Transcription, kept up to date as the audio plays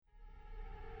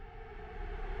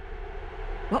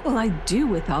What will I do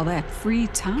with all that free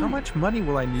time? How much money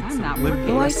will I need I'm to not live? working.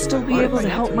 the Will I rest of still my be life? able to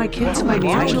help my kids How much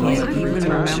financially? money will I Even need to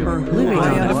remember live? living I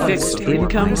on have a fixed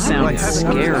income sounds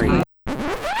scary.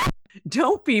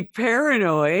 Don't be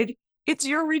paranoid. It's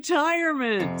your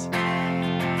retirement.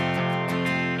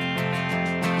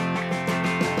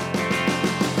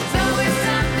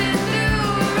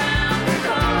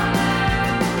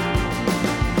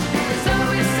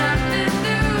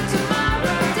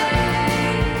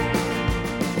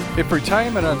 If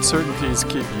retirement uncertainties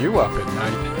keep you up at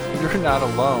night, you're not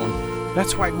alone.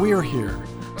 That's why we're here,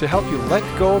 to help you let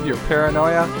go of your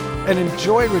paranoia and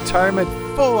enjoy retirement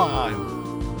full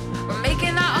on. We're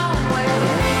making our own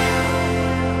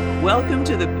way. Welcome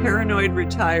to the Paranoid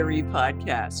Retiree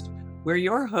Podcast, where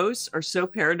your hosts are so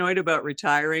paranoid about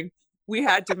retiring, we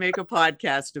had to make a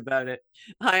podcast about it.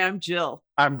 Hi, I'm Jill.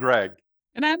 I'm Greg.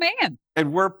 And I'm Ann.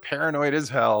 And we're paranoid as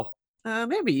hell.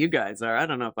 Maybe you guys are. I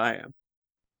don't know if I am.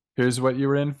 Here's what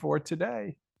you're in for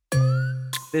today.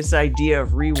 This idea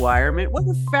of rewirement, what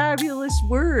a fabulous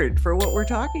word for what we're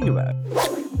talking about.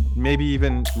 Maybe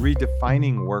even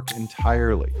redefining work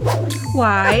entirely.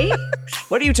 Why?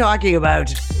 What are you talking about?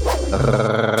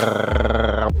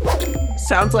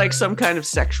 Sounds like some kind of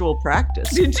sexual practice.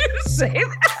 Did you say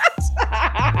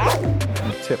that?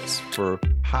 Tips for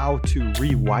how to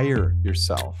rewire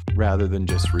yourself rather than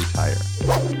just retire.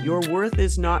 Your worth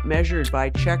is not measured by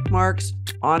check marks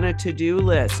on a to-do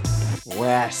list.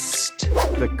 West.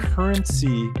 The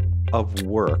currency of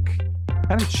work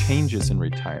kind of changes in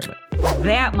retirement.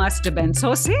 That must have been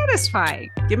so satisfying.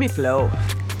 Give me flow.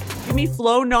 Give me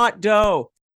flow, not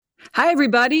dough. Hi,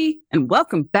 everybody, and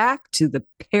welcome back to the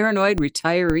Paranoid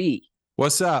Retiree.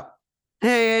 What's up?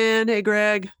 Hey, Ann. Hey,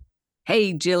 Greg.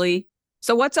 Hey, Jilly.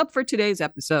 So what's up for today's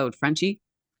episode, Frenchie?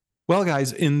 Well,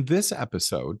 guys, in this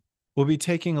episode, we'll be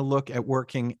taking a look at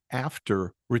working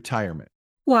after retirement.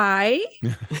 Why?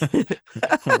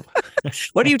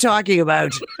 What are you talking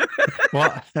about?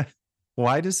 Well,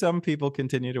 why do some people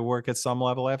continue to work at some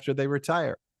level after they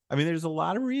retire? I mean, there's a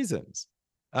lot of reasons.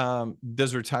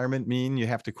 Does retirement mean you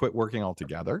have to quit working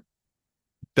altogether?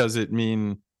 Does it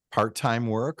mean part-time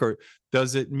work? Or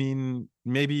does it mean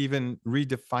maybe even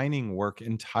redefining work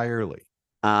entirely?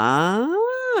 Ah,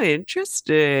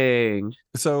 interesting.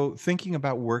 So thinking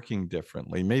about working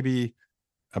differently, maybe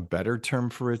a better term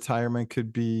for retirement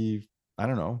could be, I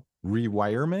don't know,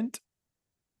 rewirement.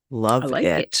 Love I like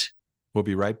it. We'll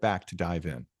be right back to dive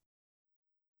in.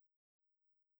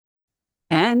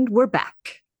 And we're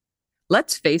back.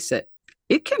 Let's face it,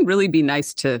 it can really be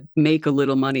nice to make a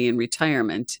little money in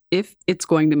retirement if it's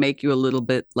going to make you a little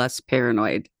bit less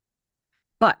paranoid.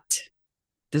 But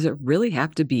does it really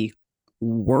have to be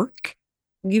work?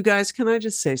 You guys, can I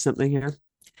just say something here?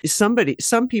 Some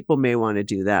people may want to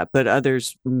do that, but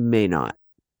others may not.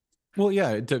 Well,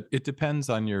 yeah, it depends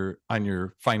on your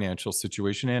financial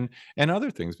situation and other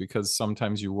things, because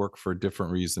sometimes you work for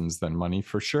different reasons than money,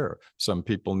 for sure. Some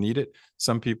people need it.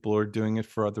 Some people are doing it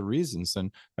for other reasons.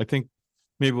 And I think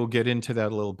maybe we'll get into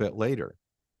that a little bit later.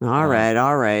 All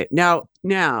right. Now,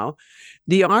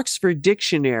 the Oxford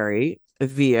Dictionary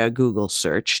via Google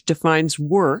search defines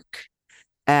work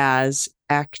as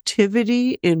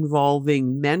activity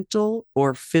involving mental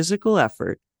or physical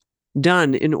effort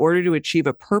done in order to achieve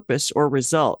a purpose or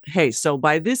result. Hey, so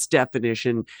by this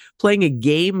definition, playing a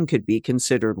game could be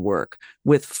considered work,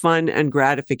 with fun and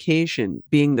gratification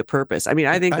being the purpose. I mean,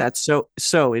 I think that's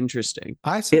so interesting.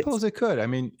 I suppose it could. I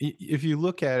mean, if you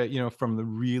look at it, from the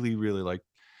really, really like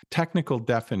technical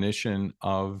definition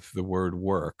of the word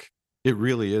work, it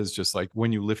really is just like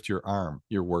when you lift your arm,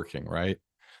 you're working, right?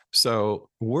 So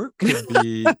work could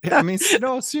be, I mean,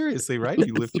 no, seriously, right?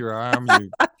 You lift your arm.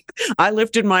 I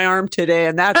lifted my arm today,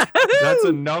 and that's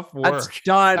enough work. That's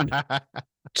done.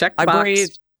 Check I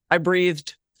box.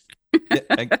 breathed.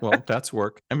 Well, that's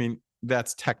work. I mean,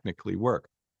 that's technically work.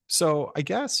 So I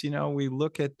guess, we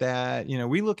look at that,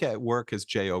 we look at work as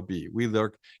job. We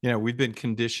look, we've been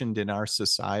conditioned in our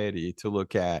society to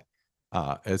look at,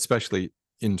 especially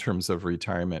in terms of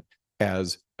retirement,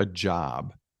 as a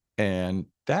job. And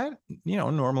that,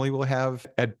 normally will have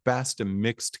at best a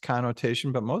mixed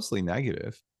connotation, but mostly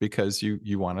negative, because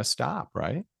you want to stop,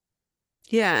 right?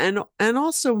 Yeah. And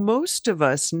also most of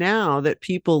us, now that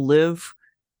people live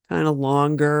kind of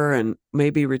longer and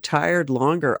maybe retired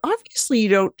longer, obviously you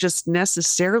don't just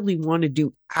necessarily want to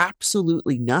do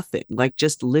absolutely nothing, like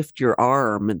just lift your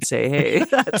arm and say, hey,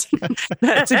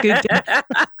 that's a good day.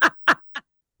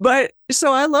 But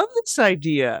so I love this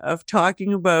idea of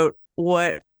talking about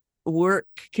what work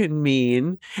can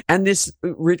mean, and this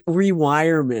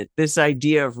rewirement, this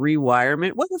idea of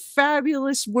rewirement. What a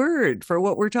fabulous word for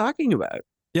what we're talking about.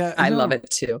 Yeah, I love it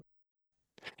too.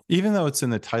 even though it's in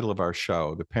the title of our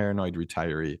show, The Paranoid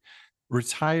Retiree,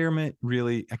 retirement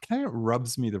really it kind of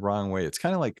rubs me the wrong way. It's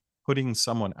kind of like putting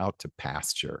someone out to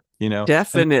pasture, And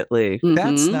Definitely.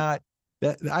 that's Mhm. not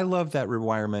that I love that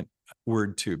rewirement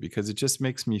word too, because it just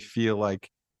makes me feel like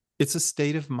it's a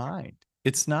state of mind.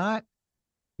 It's not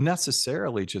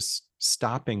necessarily just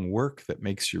stopping work that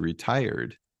makes you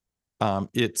retired.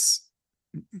 It's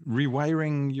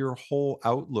rewiring your whole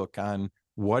outlook on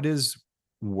what is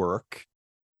work,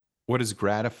 what is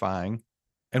gratifying,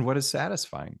 and what is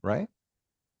satisfying, right?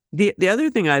 The other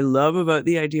thing I love about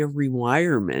the idea of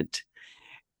rewirement,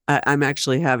 I'm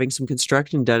actually having some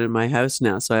construction done in my house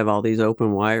now, so I have all these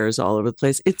open wires all over the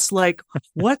place. It's like,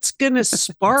 what's going to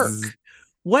spark?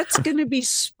 What's going to be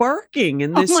sparking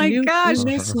in Oh this my new gosh. in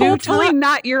this new Hopefully time?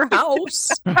 not your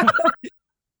house. No,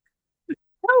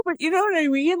 but you know what I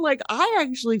mean? Like, I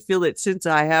actually feel that since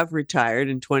I have retired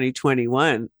in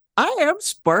 2021, I am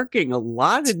sparking a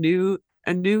lot of new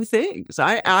things.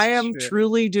 I It's am true.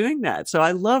 truly doing that. So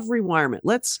I love rewirement.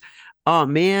 Oh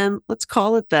man, let's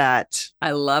call it that.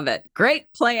 I love it.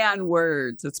 Great play on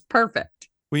words. It's perfect.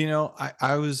 Well,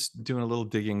 I was doing a little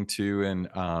digging too,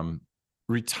 and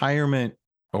retirement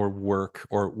or work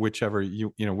or whichever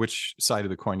which side of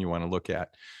the coin you want to look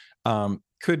at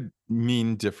could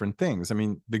mean different things. I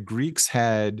mean, the Greeks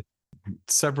had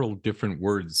several different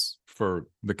words for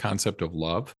the concept of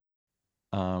love.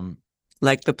 Um,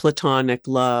 Like the platonic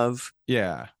love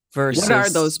yeah, What are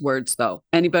versus those words, though?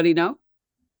 Anybody know?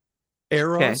 okay.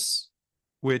 Eros,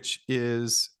 which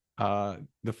is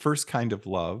the first kind of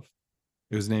love.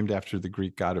 It was named after the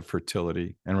Greek god of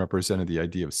fertility and represented the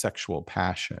idea of sexual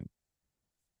passion.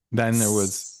 Then there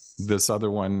was this other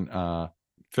one,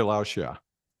 Philautia.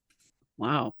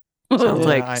 Wow.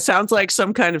 Yeah, Sounds like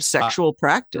some kind of sexual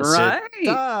practice. it Right.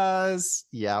 does.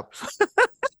 Yep. We won't.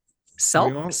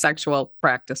 Self-sexual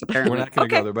practice, We're apparently. not going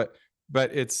to Okay. go there,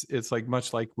 but it's like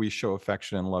much like we show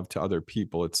affection and love to other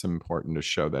people. It's important to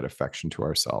show that affection to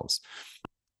ourselves.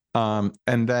 And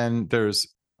then there's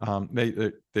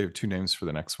they have two names for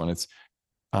the next one. It's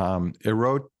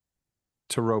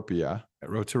eroteropia,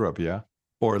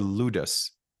 or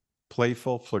ludus,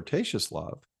 playful, flirtatious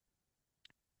love.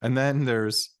 And then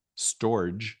there's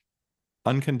storge,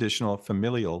 unconditional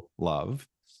familial love.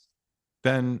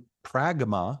 Then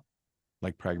pragma,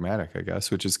 like pragmatic, I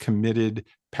guess, which is committed,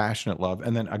 passionate love.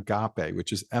 And then agape,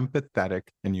 which is empathetic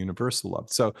and universal love.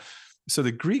 So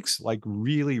the Greeks like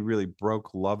really, really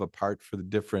broke love apart for the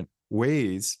different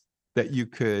ways that you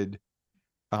could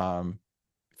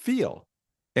feel.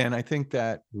 And I think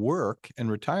that work and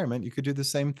retirement, you could do the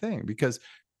same thing, because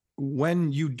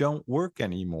when you don't work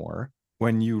anymore,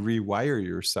 when you rewire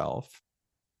yourself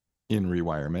in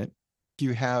rewirement,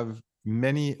 you have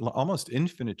many, almost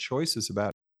infinite choices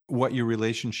about what your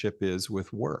relationship is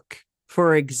with work.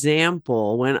 For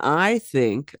example, when I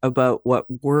think about what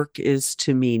work is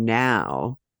to me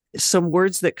now, some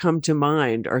words that come to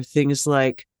mind are things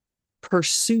like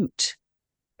pursuit,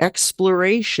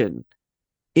 exploration,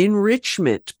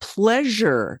 enrichment,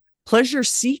 pleasure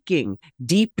seeking,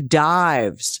 deep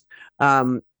dives,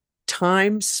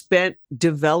 time spent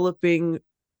developing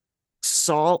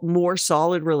more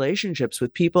solid relationships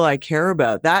with people I care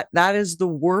about. That is the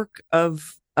work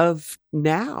of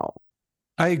now.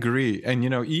 I agree. And,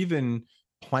 even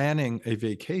planning a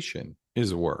vacation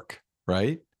is work,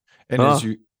 right? And Oh, as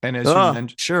you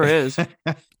mentioned, sure is.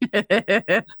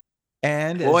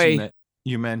 and as Boy,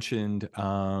 you mentioned,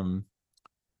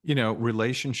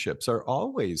 relationships are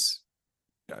always,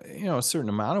 a certain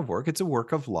amount of work. It's a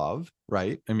work of love,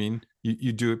 right? I mean,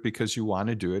 you do it because you want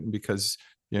to do it, and because,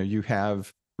 you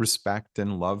have respect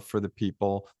and love for the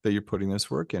people that you're putting this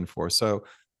work in for. So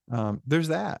there's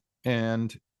that.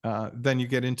 And then you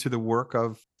get into the work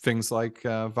of things like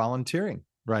volunteering,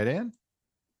 right, Anne?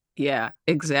 Yeah,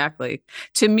 exactly.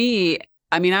 To me,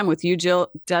 I mean, I'm with you, Jill.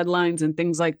 Deadlines and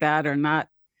things like that are not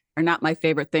my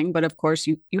favorite thing, but of course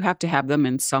you have to have them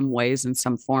in some ways, in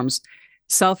some forms.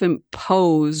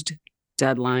 Self-imposed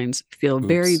deadlines feel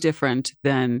very Oops. different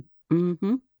than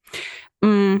mm-hmm,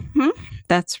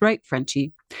 that's right,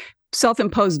 Frenchie.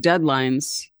 Self-imposed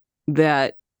deadlines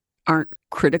that aren't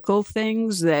critical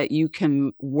things that you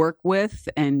can work with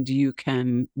and you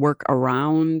can work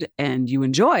around and you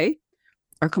enjoy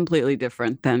are completely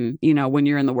different than, when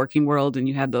you're in the working world and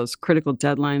you have those critical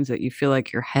deadlines that you feel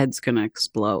like your head's going to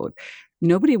explode.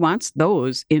 Nobody wants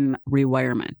those in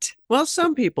rewirement. well,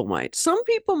 some people might. Some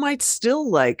people might still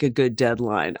like a good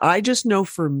deadline. I just know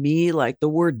for me, like the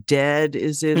word dead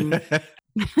is in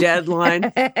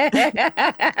deadline.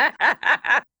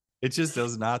 It just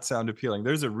does not sound appealing.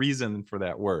 There's a reason for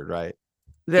that word, right?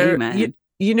 There, Amen.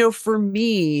 for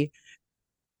me,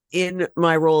 in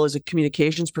my role as a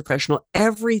communications professional,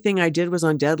 everything I did was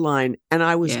on deadline, and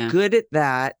I was Yeah. good at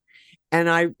that.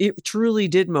 And it truly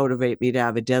did motivate me to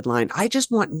have a deadline. I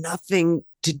just want nothing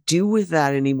to do with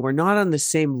that anymore, not on the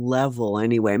same level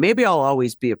anyway. Maybe I'll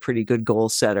always be a pretty good goal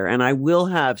setter, and I will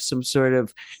have some sort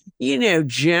of,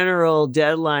 general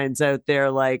deadlines out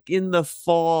there, like in the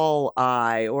fall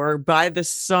or by the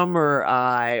summer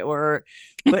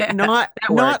but not That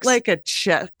not works. like a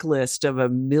checklist of a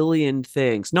million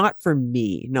things. Not for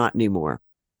me, not anymore.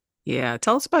 Yeah.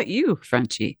 Tell us about you,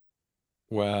 Frenchie.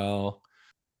 Well,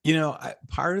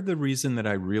 part of the reason that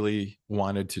I really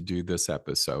wanted to do this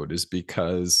episode is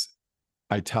because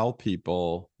I tell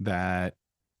people that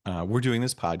we're doing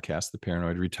this podcast, The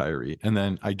Paranoid Retiree, and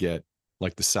then I get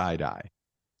like the side eye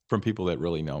from people that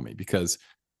really know me because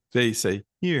they say,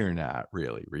 "You're not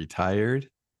really retired.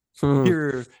 Hmm.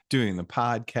 You're doing the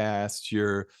podcast.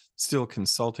 You're still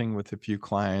consulting with a few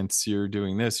clients. You're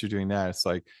doing this, you're doing that." It's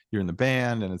like you're in the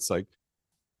band, and it's like,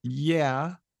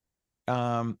 yeah.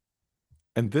 Um,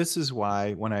 and this is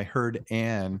why when I heard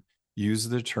Anne use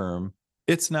the term,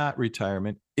 it's not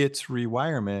retirement, it's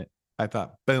rewirement, I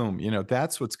thought, boom,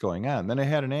 that's what's going on. Then I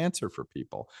had an answer for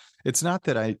people. It's not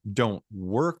that I don't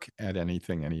work at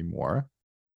anything anymore.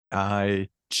 I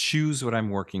choose what I'm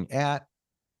working at,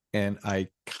 and I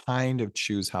kind of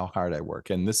choose how hard I work.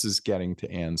 And this is getting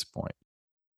to Anne's point.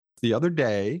 The other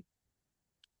day,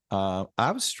 I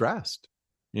was stressed.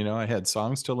 I had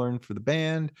songs to learn for the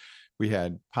band. We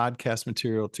had podcast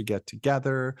material to get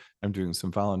together. I'm doing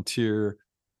some volunteer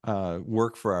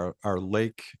work for our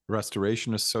Lake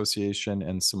Restoration Association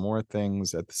and some more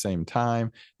things at the same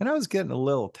time. And I was getting a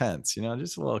little tense,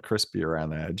 just a little crispy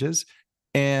around the edges.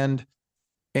 And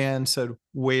said,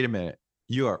 wait a minute,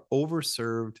 you are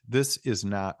overserved. This is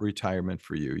not retirement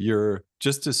for you. You're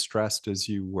just as stressed as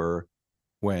you were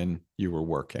when you were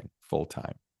working full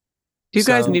time. Do you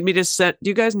guys So need me to send? Do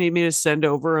you guys need me to send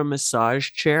over a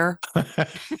massage chair? I'll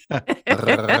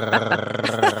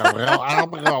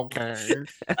be okay.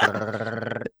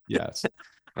 Yes.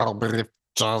 I'll be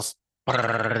just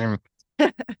fine.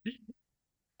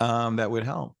 That would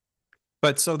help.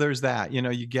 But so there's that.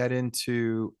 You get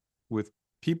into with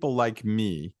people like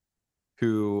me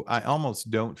who I almost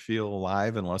don't feel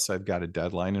alive unless I've got a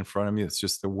deadline in front of me. It's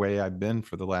just the way I've been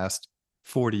for the last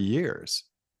 40 years.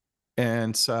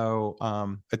 And so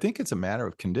I think it's a matter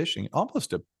of conditioning,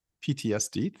 almost a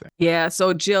PTSD thing. Yeah.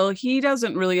 So Jill, he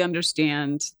doesn't really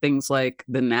understand things like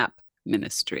the nap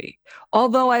ministry.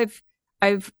 Although I've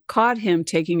caught him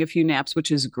taking a few naps,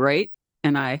 which is great,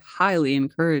 and I highly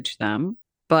encourage them.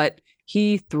 But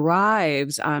he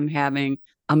thrives on having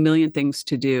a million things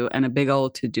to do and a big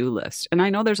old to-do list. And I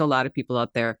know there's a lot of people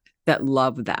out there that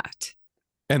love that.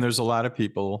 And there's a lot of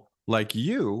people like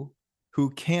you who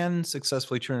can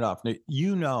successfully turn it off.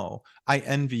 Now, I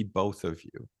envy both of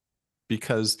you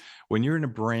because when you're in a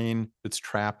brain that's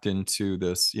trapped into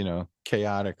this,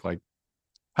 chaotic, like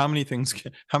how many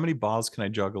balls can I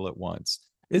juggle at once?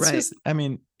 It's Right. just,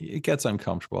 it gets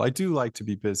uncomfortable. I do like to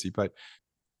be busy, but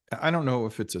I don't know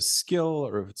if it's a skill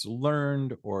or if it's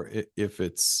learned or if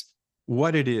it's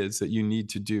what it is that you need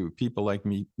to do. People like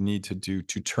me need to do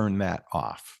to turn that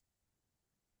off.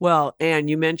 Well, Anne,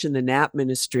 you mentioned the nap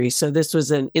ministry. So this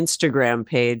was an Instagram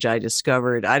page I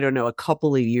discovered, I don't know, a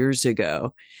couple of years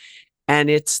ago. And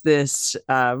it's this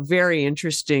very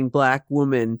interesting Black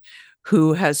woman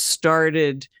who has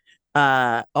started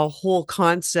a whole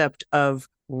concept of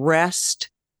rest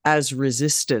as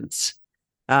resistance.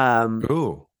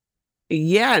 Ooh.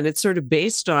 Yeah, and it's sort of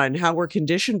based on how we're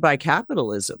conditioned by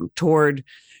capitalism toward,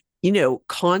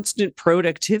 constant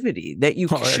productivity that you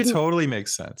That shouldn't totally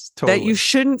makes sense. that you Totally.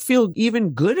 shouldn't feel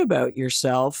even good about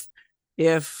yourself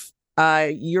if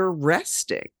you're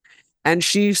resting. And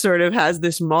she sort of has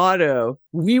this motto,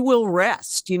 we will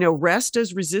rest, rest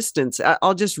as resistance.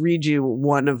 I'll just read you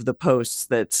one of the posts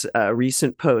that's a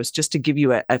recent post just to give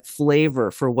you a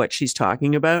flavor for what she's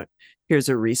talking about. Here's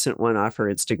a recent one off her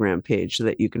Instagram page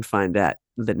that you can find at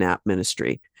the Nap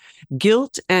Ministry.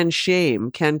 Guilt and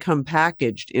shame can come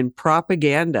packaged in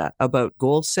propaganda about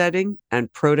goal setting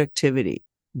and productivity.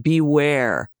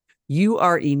 Beware. You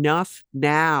are enough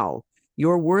now.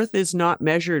 Your worth is not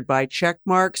measured by check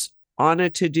marks on a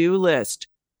to-do list.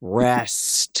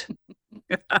 Rest.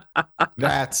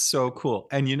 That's so cool.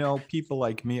 And people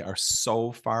like me are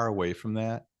so far away from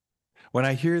that. When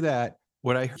I hear that,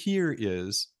 what I hear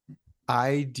is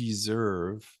I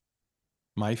deserve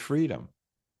my freedom.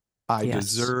 I Yes,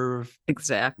 deserve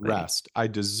exactly. rest. I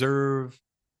deserve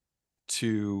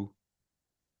to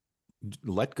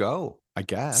let go, I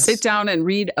guess. Sit down and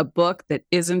read a book that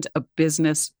isn't a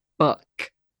business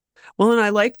book. Well, and I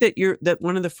like that that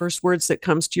one of the first words that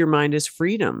comes to your mind is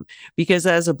freedom, because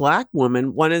as a Black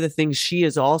woman, one of the things she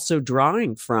is also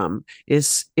drawing from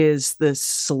is the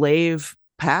slave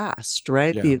past,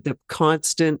 right? Yeah. The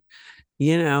constant,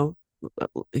 you know,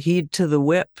 heed to the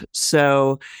whip.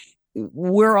 So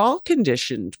we're all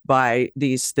conditioned by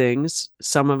these things,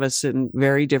 some of us in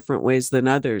very different ways than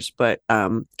others. But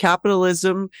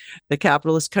capitalism, the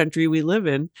capitalist country we live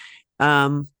in,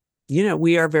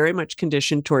 we are very much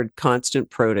conditioned toward constant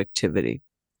productivity.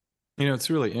 It's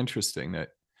really interesting that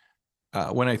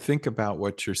when I think about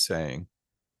what you're saying,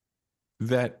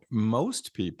 that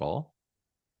most people,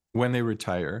 when they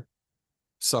retire,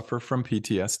 suffer from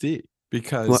PTSD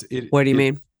because What do you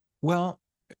mean? Well,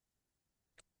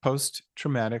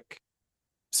 post-traumatic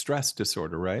stress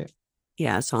disorder, right?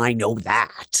 Yes, I know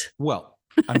that. Well,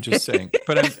 I'm just saying,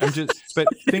 but but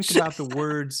think about the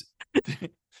words.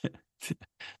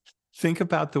 Think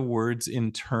about the words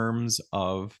in terms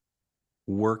of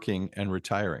working and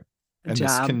retiring and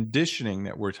this conditioning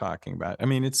that we're talking about. I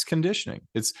mean, it's conditioning.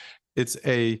 It's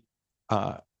a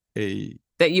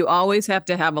that you always have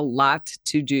to have a lot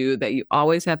to do, that you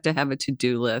always have to have a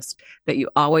to-do list, that you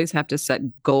always have to set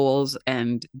goals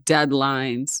and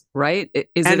deadlines, right?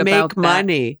 Is it about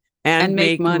money and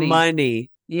make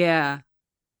money? Yeah.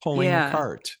 Pulling the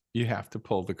cart. You have to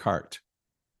pull the cart.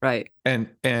 Right.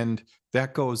 And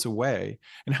that goes away.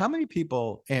 And how many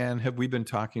people, Anne, have we been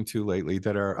talking to lately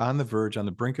that are on the verge, on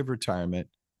the brink of retirement,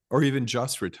 or even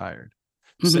just retired,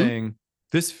 saying,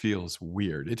 this feels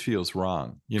weird. It feels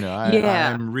wrong.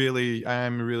 I'm really,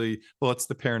 well, it's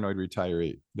the paranoid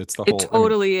retiree. That's the whole. It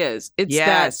totally is.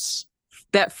 It's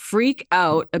that freak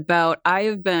out about, I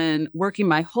have been working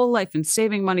my whole life and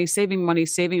saving money.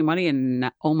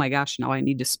 And oh my gosh, now I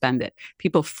need to spend it.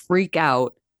 People freak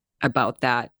out about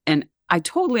that. And I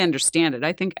totally understand it.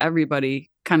 I think everybody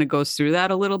kind of goes through that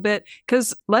a little bit,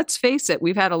 because let's face it,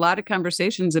 we've had a lot of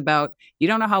conversations about, you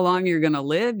don't know how long you're going to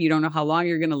live. You don't know how long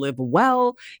you're going to live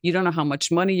well. You don't know how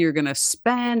much money you're going to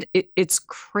spend. It's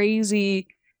crazy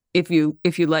if you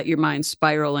let your mind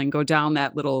spiral and go down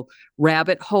that little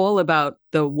rabbit hole about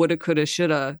the woulda, coulda,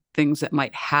 shoulda things that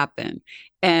might happen.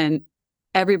 And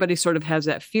everybody sort of has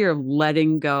that fear of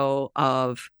letting go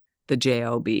of the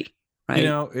job.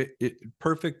 Right?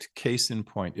 Perfect case in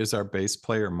point is our bass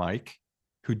player, Mike,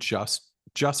 who just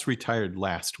retired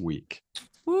last week.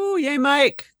 Ooh, yay,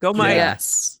 Mike. Go, Mike.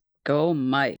 Yes. Go,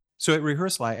 Mike. So at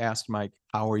rehearsal, I asked Mike,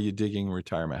 how are you digging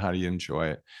retirement? How do you enjoy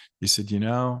it? He said,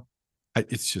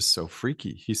 it's just so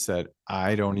freaky. He said,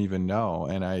 I don't even know.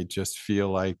 And I just feel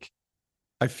like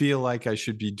I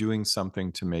should be doing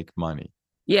something to make money.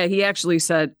 Yeah, he actually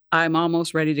said, I'm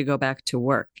almost ready to go back to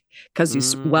work because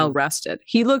he's well rested.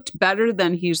 He looked better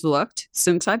than he's looked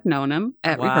since I've known him.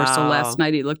 At rehearsal last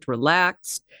night, he looked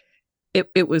relaxed.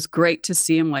 It was great to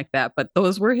see him like that. But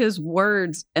those were his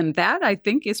words. And that, I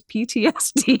think, is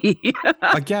PTSD.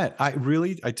 Again,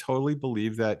 I totally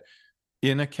believe that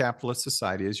in a capitalist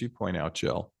society, as you point out,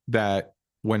 Jill, that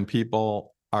when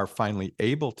people are finally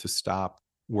able to stop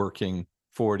working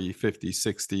 40, 50,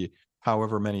 60,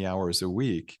 however many hours a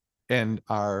week, and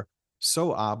are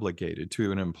so obligated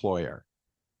to an employer,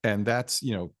 and that's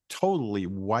totally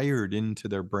wired into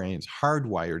their brains,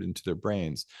 hardwired into their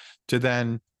brains, to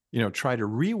then try to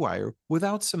rewire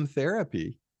without some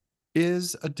therapy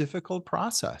is a difficult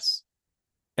process.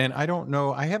 And I don't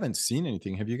know, I haven't seen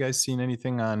anything. Have you guys seen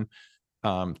anything on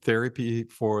therapy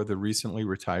for the recently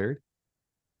retired?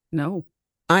 No.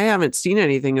 I haven't seen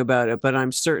anything about it, but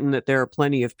I'm certain that there are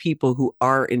plenty of people who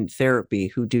are in therapy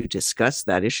who do discuss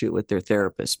that issue with their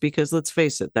therapist, because let's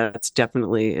face it,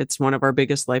 it's one of our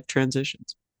biggest life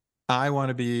transitions. I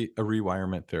want to be a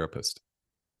rewirement therapist.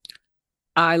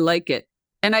 I like it.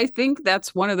 And I think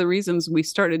that's one of the reasons we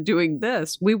started doing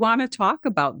this. We want to talk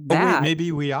about that. Oh, wait,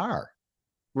 maybe we are.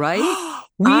 Right?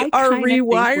 We are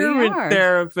rewirement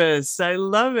therapists. I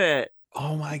love it.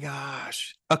 Oh my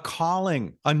gosh. A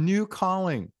new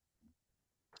calling.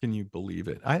 Can you believe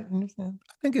it? I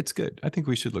think it's good. I think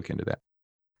we should look into that.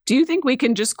 Do you think we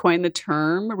can just coin the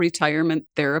term retirement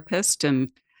therapist and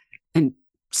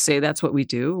say that's what we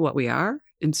do, what we are,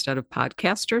 instead of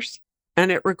podcasters?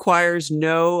 And it requires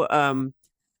no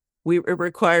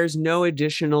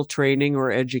additional training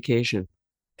or education.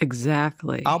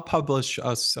 Exactly. I'll publish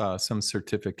us some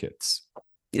certificates.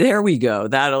 There we go.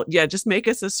 Just make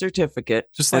us a certificate.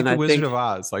 Just like the Wizard of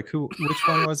Oz. Like which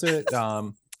one was it?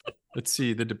 Let's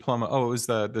see, the diploma. Oh, it was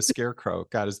the Scarecrow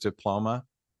got his diploma.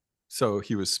 So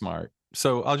he was smart.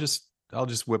 So I'll just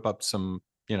whip up some,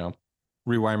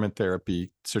 rewirement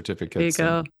therapy certificates. There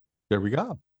you go. There we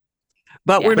go.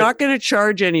 But Yeah. we're not going to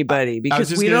charge anybody I was because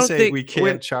just we going to don't say think we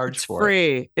can't charge it's for it.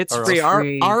 free. It's Or free.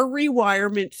 else- Our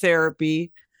rewirement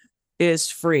therapy is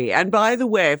free. And by the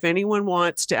way, if anyone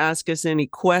wants to ask us any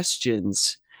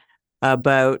questions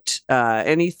about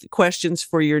questions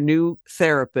for your new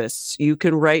therapists, you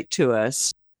can write to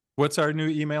us. What's our new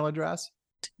email address?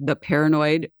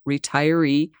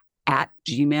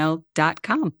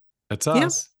 theparanoidretiree@gmail.com. That's Yeah.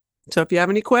 us. So if you have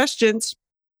any questions,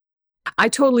 I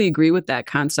totally agree with that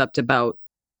concept about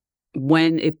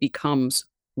when it becomes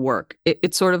work.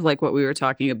 It's sort of like what we were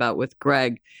talking about with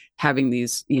Greg having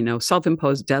these,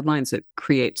 self-imposed deadlines that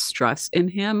create stress in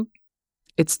him.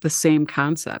 It's the same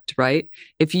concept, right?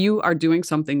 If you are doing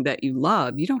something that you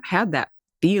love, you don't have that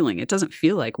feeling. It doesn't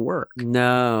feel like work.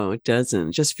 no, it doesn't.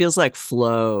 It just feels like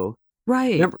flow.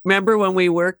 Right. Remember when we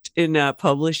worked in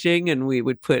publishing and we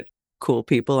would put cool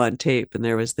people on tape, and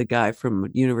there was the guy from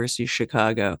University of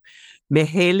Chicago,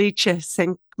 Mihaly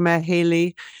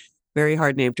Csikszentmihalyi, very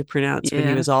hard name to pronounce, but he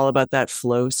Yeah. was all about that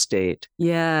flow state.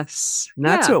 Yes. And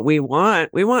that's what we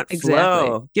want. We want Exactly.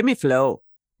 flow. Give me flow.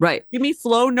 Right. Give me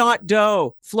flow, not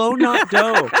dough. Flow, not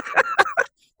dough.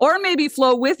 Or maybe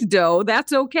flow with dough.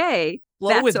 That's okay. Flow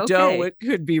That's with okay. dough, it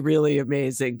could be really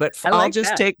amazing, but I I'll like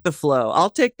just that. take the flow. I'll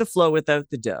take the flow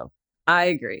without the dough. I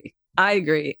agree.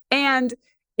 And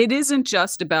it isn't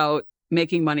just about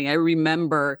making money. I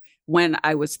remember when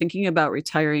I was thinking about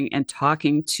retiring and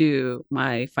talking to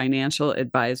my financial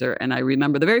advisor, and I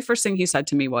remember the very first thing he said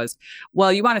to me was,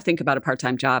 well, you want to think about a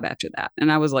part-time job after that. And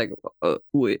I was like,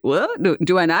 wait, what?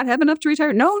 Do I not have enough to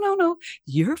retire? No.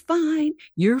 You're fine.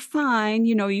 You're fine.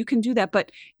 You can do that,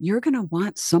 but you're going to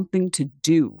want something to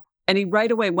do. And he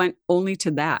right away went only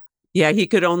to that. Yeah, he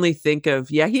could only think of,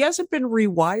 he hasn't been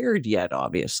rewired yet,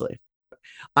 obviously.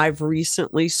 I've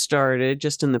recently started,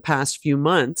 just in the past few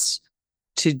months,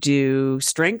 to do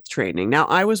strength training. Now,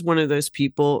 I was one of those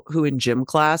people who in gym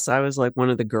class, I was like one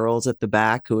of the girls at the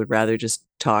back who would rather just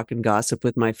talk and gossip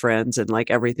with my friends, and like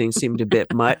everything seemed a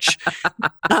bit much.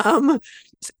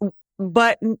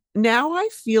 But now I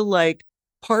feel like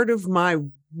part of my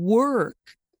work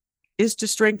is to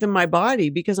strengthen my body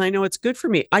because I know it's good for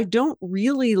me. I don't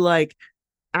really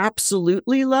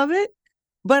absolutely love it,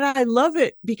 but I love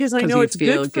it because I know it's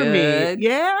good for me.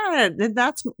 Yeah. And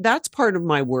that's part of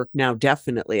my work now,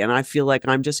 definitely. And I feel like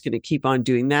I'm just going to keep on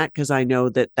doing that because I know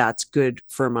that that's good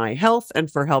for my health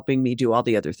and for helping me do all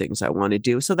the other things I want to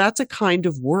do. So that's a kind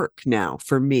of work now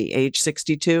for me, age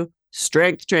 62,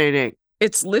 strength training.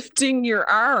 It's lifting your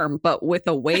arm, but with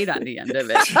a weight on the end of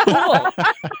it. Cool.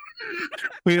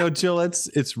 Well, Jill,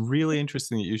 it's really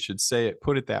interesting that you should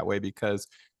put it that way, because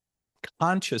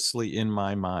consciously in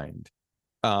my mind,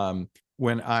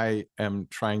 when I am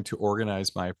trying to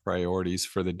organize my priorities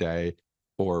for the day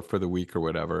or for the week or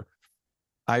whatever,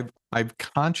 I've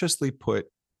consciously put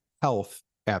health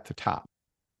at the top.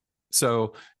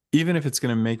 So even if it's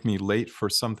going to make me late for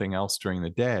something else during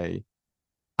the day,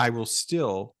 I will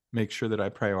still make sure that I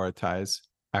prioritize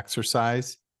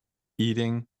exercise,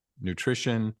 eating,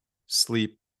 nutrition,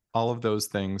 sleep, all of those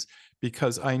things,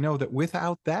 because I know that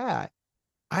without that,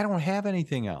 I don't have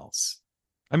anything else.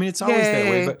 I mean, it's always that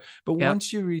way, but Yep.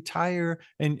 once you retire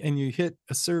and you hit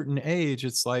a certain age,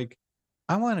 it's like,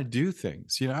 I want to do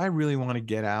things. I really want to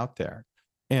get out there,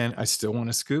 and I still want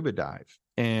to scuba dive.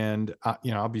 And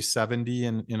I'll be 70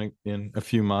 in a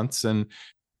few months, and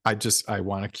I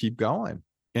want to keep going,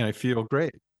 and I feel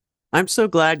great. I'm so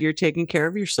glad you're taking care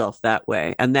of yourself that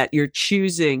way and that you're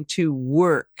choosing to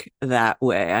work that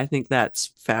way. I think that's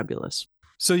fabulous.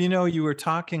 So, you were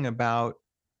talking about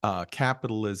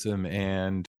capitalism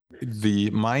and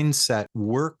the mindset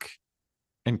work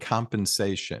and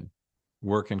compensation,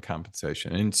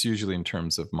 and it's usually in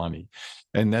terms of money.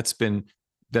 And that's been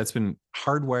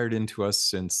hardwired into us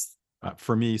since I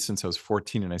was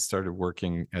 14 and I started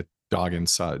working at Dog and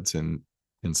Suds in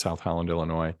South Holland,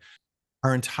 Illinois.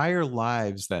 Our entire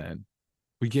lives, then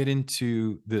we get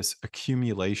into this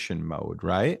accumulation mode,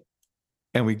 right?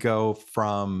 And we go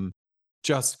from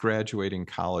just graduating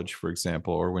college, for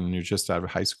example, or when you're just out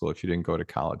of high school, if you didn't go to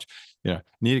college,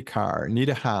 need a car, need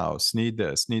a house, need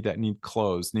this, need that, need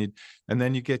clothes, and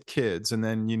then you get kids, and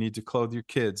then you need to clothe your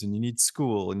kids, and you need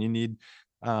school, and you need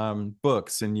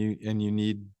books, and you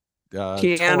need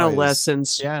piano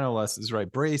lessons,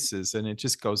 right? Braces, and it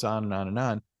just goes on and on and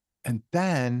on. And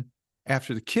then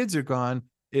after the kids are gone,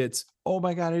 it's, oh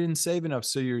my God, I didn't save enough.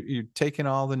 So you're taking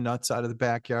all the nuts out of the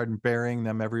backyard and burying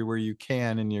them everywhere you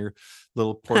can in your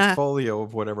little portfolio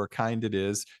of whatever kind it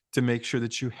is, to make sure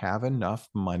that you have enough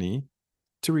money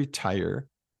to retire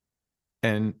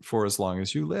and for as long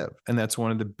as you live. And that's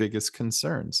one of the biggest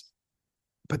concerns.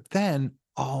 But then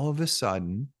all of a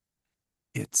sudden,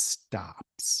 it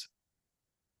stops.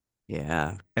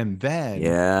 Yeah. And then you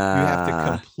have to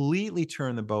Yeah. completely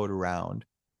turn the boat around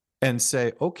and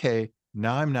say, okay,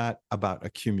 now I'm not about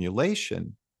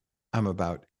accumulation, I'm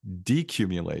about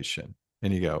decumulation.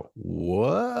 And you go,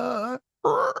 what?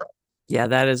 Yeah,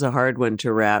 that is a hard one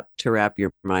to wrap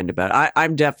your mind about.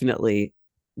 I'm definitely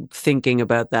thinking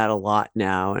about that a lot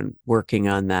now and working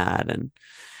on that. And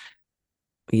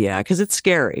yeah, because it's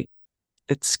scary.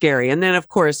 It's scary. And then, of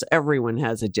course, everyone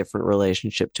has a different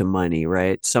relationship to money,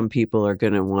 right? Some people are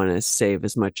going to want to save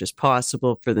as much as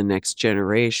possible for the next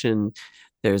generation.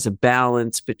 There's a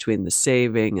balance between the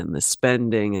saving and the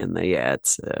spending, and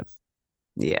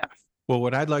yeah. Well,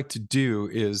 what I'd like to do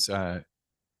is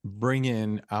bring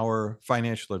in our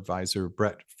financial advisor,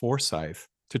 Brett Forsyth,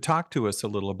 to talk to us a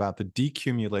little about the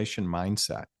decumulation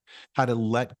mindset, how to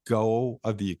let go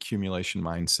of the accumulation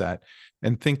mindset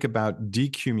and think about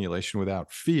decumulation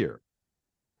without fear.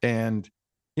 And,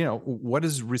 what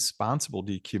does responsible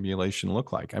decumulation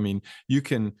look like? I mean, you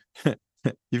can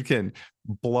you can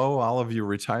blow all of your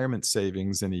retirement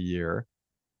savings in a year.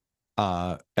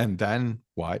 And then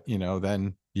what?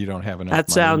 Then you don't have enough That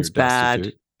money and you're sounds bad.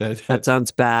 destitute. That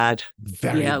sounds bad.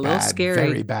 Very Yeah, a little bad, scary.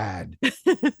 very bad.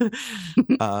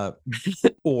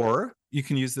 Or you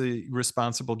can use the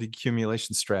responsible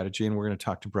decumulation strategy, and we're going to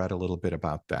talk to Brett a little bit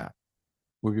about that.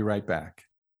 We'll be right back.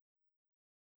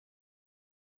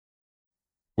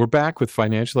 We're back with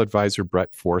financial advisor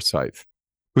Brett Forsyth,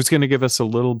 who's going to give us a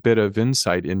little bit of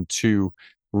insight into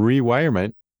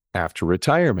rewirement after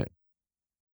retirement.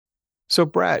 So,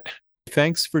 Brett,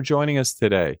 thanks for joining us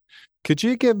today. Could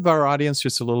you give our audience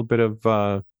just a little bit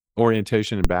of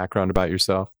orientation and background about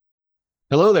yourself?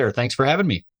 Hello there. Thanks for having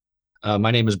me. My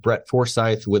name is Brett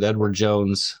Forsyth with Edward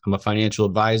Jones. I'm a financial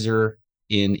advisor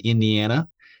in Indiana,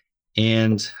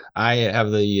 and I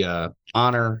have the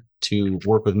honor to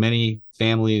work with many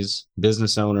families,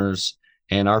 business owners,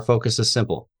 and our focus is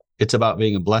simple. It's about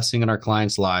being a blessing in our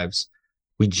clients' lives.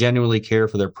 We genuinely care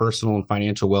for their personal and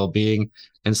financial well-being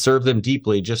and serve them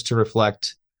deeply just to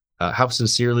reflect how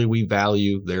sincerely we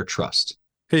value their trust.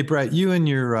 Hey, Brett, you and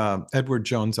your Edward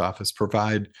Jones office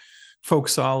provide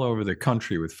folks all over the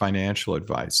country with financial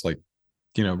advice, like,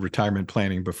 retirement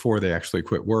planning before they actually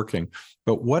quit working.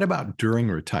 But what about during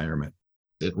retirement?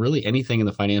 Really, anything in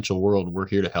the financial world, we're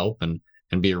here to help and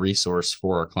be a resource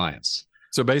for our clients.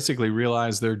 So basically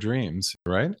realize their dreams,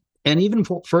 right? And even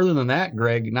further than that,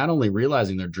 Greg, not only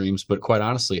realizing their dreams, but quite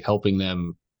honestly, helping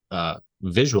them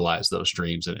visualize those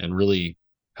dreams and really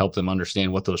help them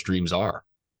understand what those dreams are.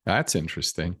 That's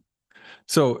interesting.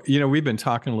 So, we've been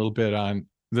talking a little bit on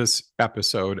this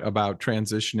episode about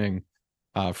transitioning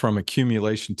from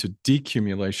accumulation to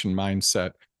decumulation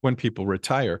mindset when people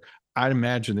retire. I'd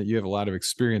imagine that you have a lot of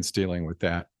experience dealing with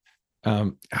that.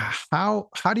 How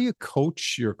do you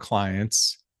coach your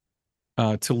clients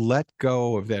to let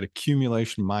go of that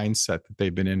accumulation mindset that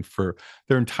they've been in for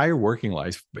their entire working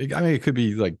life? I mean, it could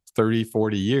be like 30,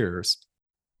 40 years.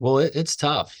 Well, it's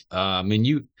tough.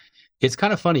 It's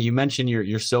kind of funny. You mentioned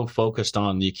you're so focused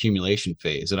on the accumulation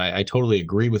phase, and I totally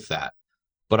agree with that.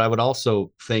 But I would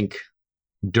also think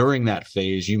during that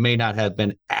phase, you may not have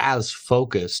been as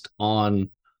focused on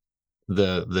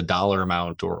the dollar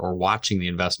amount or watching the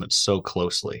investment so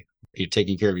closely. You're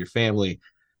taking care of your family.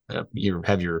 You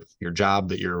have your job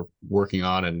that you're working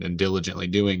on and diligently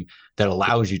doing that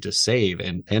allows you to save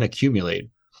and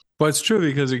accumulate. Well, it's true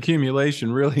because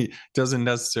accumulation really doesn't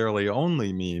necessarily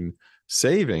only mean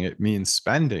saving. It means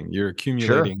spending. You're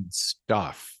accumulating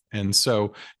stuff. And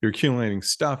so you're accumulating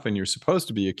stuff and you're supposed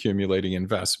to be accumulating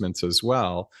investments as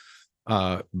well.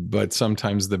 But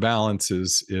sometimes the balance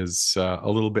is a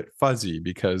little bit fuzzy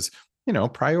because,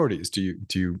 priorities. Do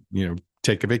you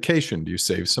take a vacation? Do you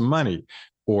save some money?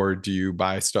 Or do you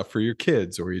buy stuff for your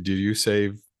kids? Or do you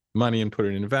save money and put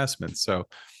it in investments? So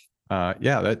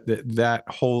that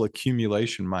whole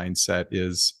accumulation mindset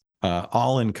is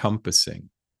all encompassing.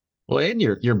 Well, and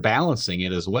you're balancing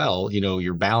it as well.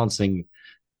 You're balancing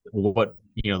what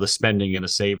the spending and the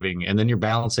saving, and then you're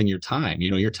balancing your time.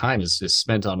 Your time is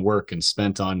spent on work and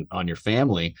spent on your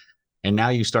family, and now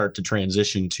you start to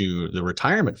transition to the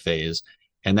retirement phase,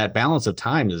 and that balance of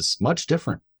time is much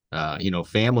different.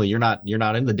 Family, you're not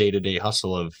in the day-to-day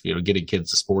hustle of getting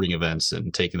kids to sporting events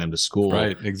and taking them to school.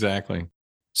 Right, exactly.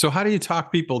 So how do you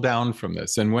talk people down from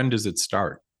this, and when does it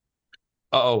start?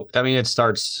 It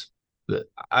starts.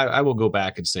 I will go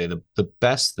back and say the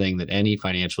best thing that any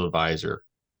financial advisor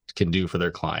can do for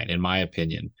their client, in my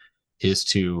opinion, is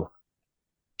to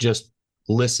just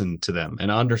listen to them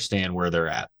and understand where they're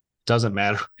at. Doesn't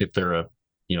matter if they're a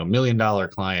 $1 million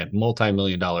client,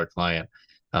 multi-million-dollar client.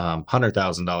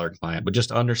 $100,000 client, but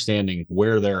just understanding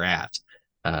where they're at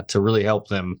to really help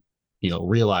them,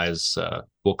 realize,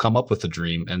 will come up with the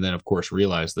dream, and then of course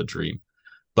realize the dream.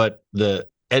 But the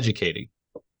educating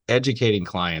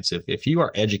clients, if you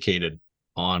are educated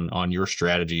on your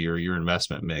strategy or your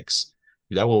investment mix,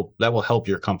 that will help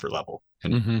your comfort level.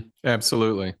 And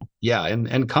Absolutely. yeah,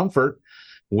 and comfort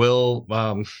will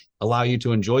allow you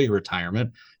to enjoy your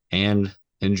retirement and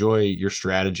enjoy your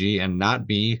strategy and not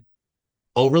be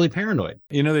overly paranoid.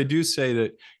 They do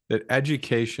say that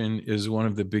education is one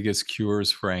of the biggest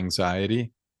cures for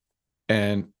anxiety.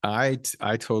 And I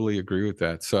totally agree with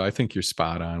that. So I think you're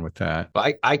spot on with that.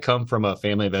 I come from a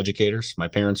family of educators. My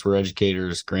parents were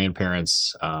educators,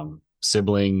 grandparents,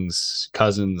 siblings,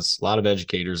 cousins, a lot of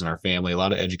educators in our family, a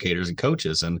lot of educators and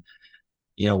coaches. And,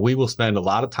 we will spend a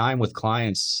lot of time with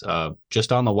clients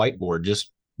just on the whiteboard,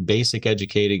 just basic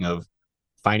educating of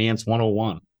finance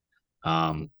 101,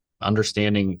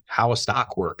 understanding how a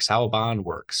stock works, how a bond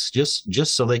works,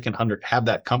 just so they can have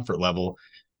that comfort level.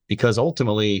 Because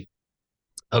ultimately,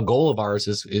 a goal of ours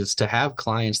is to have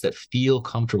clients that feel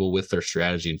comfortable with their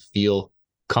strategy and feel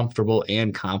comfortable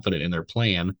and confident in their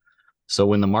plan. So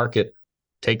when the market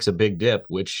takes a big dip,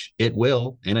 which it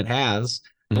will, and it has,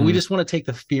 but we just want to take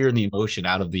the fear and the emotion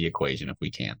out of the equation if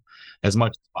we can, as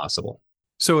much as possible.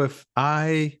 So if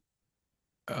I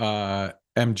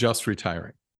am just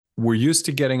retiring, we're used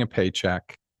to getting a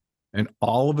paycheck, and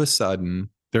all of a sudden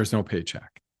there's no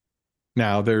paycheck.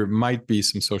 Now, there might be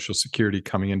some Social Security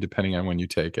coming in depending on when you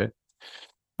take it,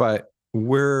 but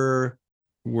we're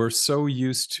so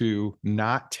used to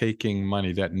not taking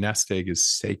money. That nest egg is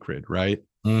sacred, right?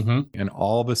 And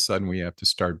all of a sudden we have to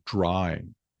start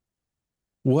drawing.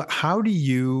 How do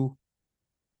you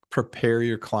prepare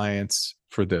your clients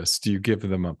for this? Do you give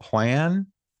them a plan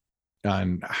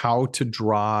on how to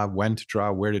draw, when to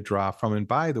draw, where to draw from? And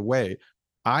by the way,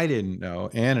 I didn't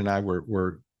know, Ann and I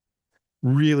were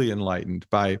really enlightened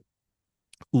by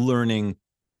learning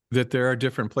that there are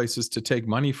different places to take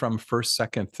money from, first,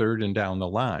 second, third, and down the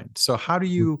line. So how do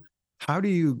you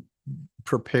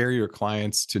prepare your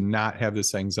clients to not have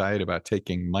this anxiety about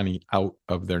taking money out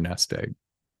of their nest egg?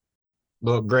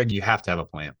 Well, Greg, you have to have a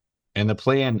plan, and the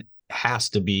plan has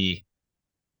to be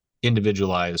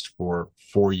individualized for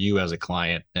you as a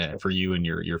client, for you and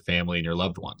your family and your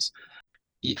loved ones.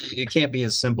 It can't be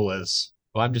as simple as,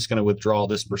 well, I'm just going to withdraw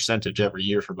this percentage every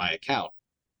year from my account.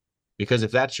 Because if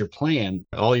that's your plan,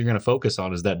 all you're going to focus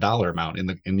on is that dollar amount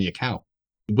in the account,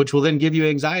 which will then give you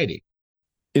anxiety.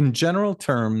 In general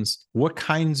terms, what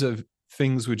kinds of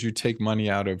things would you take money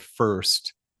out of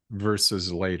first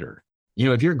versus later?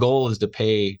 If your goal is to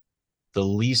pay the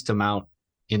least amount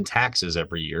in taxes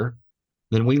every year,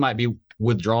 then we might be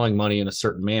withdrawing money in a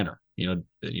certain manner.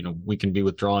 We can be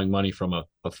withdrawing money from a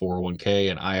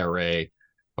 401k, an IRA,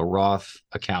 a Roth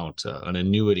account, an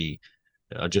annuity,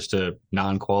 just a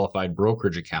non-qualified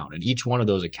brokerage account. And each one of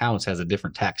those accounts has a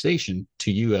different taxation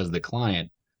to you as the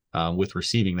client with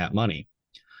receiving that money.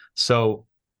 So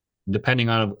depending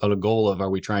on a goal of, are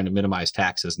we trying to minimize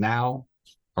taxes now?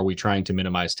 Are we trying to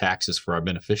minimize taxes for our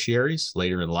beneficiaries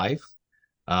later in life?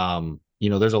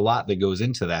 There's a lot that goes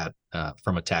into that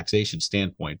from a taxation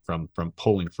standpoint, from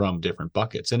pulling from different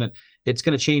buckets. And it's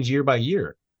going to change year by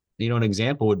year. An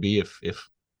example would be if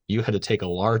you had to take a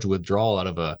large withdrawal out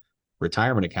of a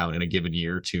retirement account in a given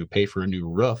year to pay for a new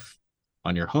roof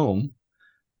on your home,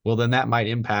 well, then that might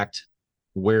impact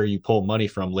where you pull money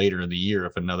from later in the year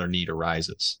if another need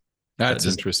arises. That's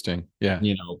interesting. Yeah.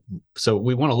 So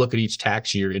we want to look at each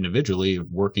tax year individually,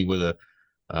 working with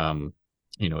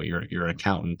you're an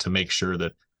accountant to make sure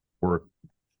that we're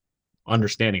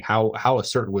understanding how a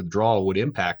certain withdrawal would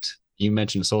impact. You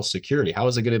mentioned Social Security. How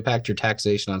is it going to impact your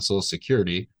taxation on Social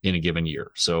Security in a given year?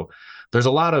 So there's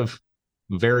a lot of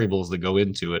variables that go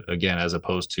into it, again, as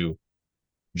opposed to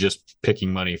just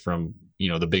picking money from,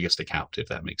 the biggest account, if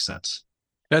that makes sense.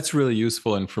 That's really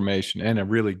useful information and a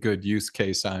really good use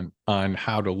case on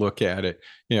how to look at it.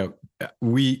 I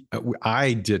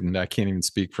can't even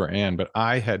speak for Ann, but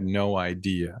I had no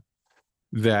idea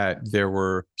that there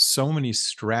were so many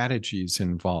strategies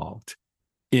involved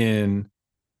in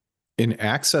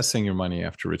accessing your money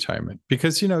after retirement.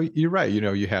 Because, you're right.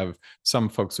 You have some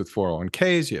folks with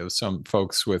 401ks, you have some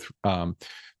folks with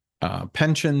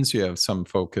pensions, you have some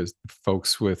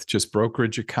folks with just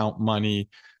brokerage account money,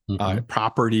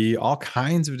 property, all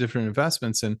kinds of different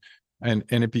investments. And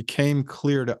it became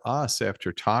clear to us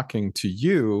after talking to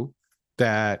you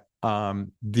that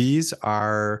there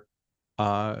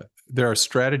are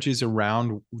strategies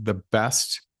around the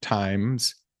best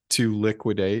times to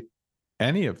liquidate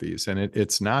any of these. And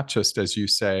it's not just, as you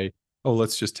say, oh,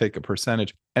 let's just take a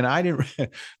percentage. And I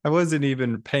wasn't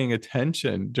even paying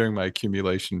attention during my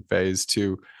accumulation phase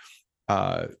to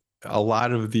a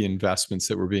lot of the investments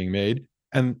that were being made.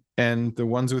 And the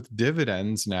ones with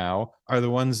dividends now are the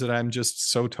ones that I'm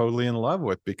just so totally in love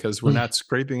with, because we're not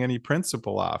scraping any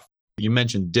principal off. You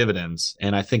mentioned dividends,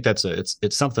 and I think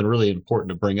it's something really important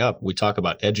to bring up. We talk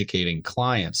about educating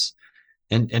clients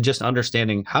and just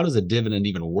understanding, how does a dividend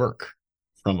even work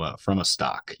from a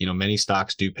stock. Many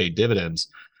stocks do pay dividends,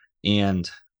 and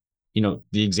the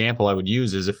example I would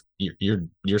use is if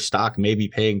your stock may be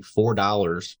paying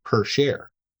 $4 per share.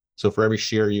 So for every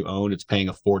share you own, it's paying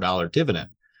a $4 dividend.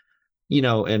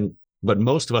 But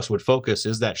most of us would focus,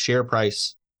 is that share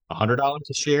price $100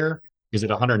 a share? Is it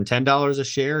 $110 a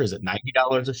share? Is it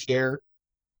 $90 a share?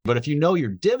 But if you know your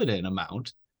dividend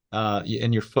amount,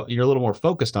 and you're a little more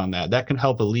focused on that, that can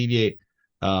help alleviate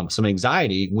some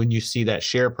anxiety when you see that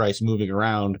share price moving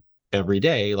around every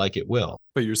day, like it will.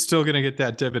 But you're still going to get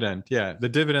that dividend. Yeah, the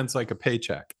dividend's like a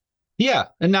paycheck. Yeah,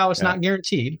 and now it's not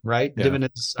guaranteed, right? Yeah.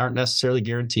 Dividends aren't necessarily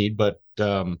guaranteed, but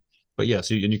yeah.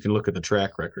 So and you can look at the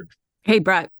track record. Hey,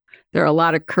 Brett, there are a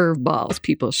lot of curveballs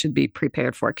people should be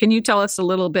prepared for. Can you tell us a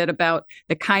little bit about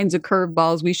the kinds of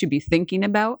curveballs we should be thinking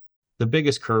about? The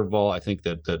biggest curveball I think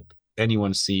that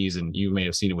anyone sees, and you may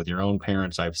have seen it with your own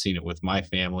parents, I've seen it with my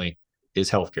family, is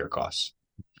healthcare costs.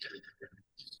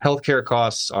 Healthcare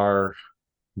costs are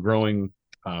growing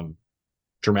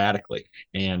dramatically,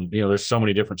 and there's so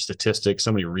many different statistics,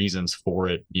 so many reasons for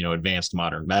it. Advanced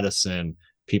modern medicine,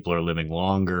 people are living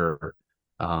longer,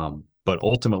 but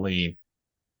ultimately,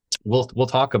 we'll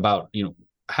talk about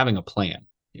having a plan.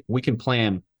 We can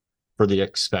plan for the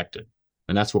expected,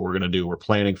 and that's what we're going to do. We're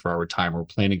planning for our retirement.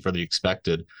 We're planning for the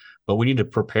expected, but we need to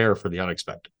prepare for the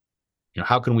unexpected.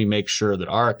 How can we make sure that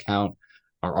our account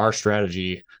or our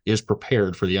strategy is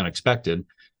prepared for the unexpected?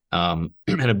 And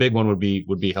a big one would be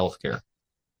healthcare.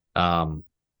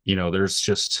 There's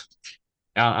just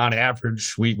on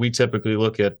average, we typically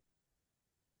look at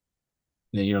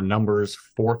numbers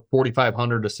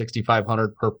 4,500 to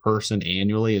 6,500 per person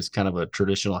annually is kind of a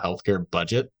traditional healthcare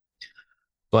budget.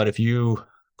 But if you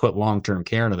put long-term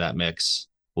care into that mix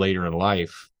later in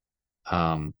life,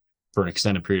 for an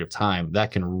extended period of time,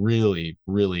 that can really,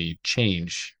 really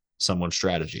change someone's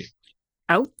strategy.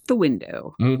 Out the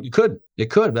window. It could.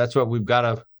 That's what we've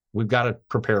got to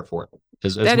prepare for it.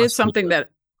 That is something that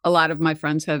a lot of my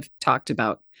friends have talked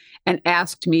about and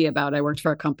asked me about. I worked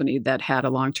for a company that had a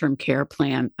long-term care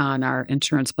plan on our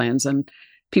insurance plans, and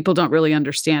people don't really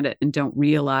understand it and don't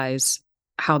realize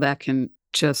how that can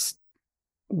just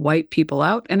wipe people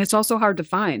out. And it's also hard to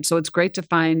find. So it's great to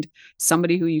find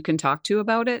somebody who you can talk to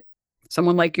about it.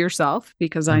 Someone like yourself,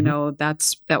 because I know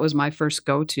that was my first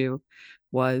go-to,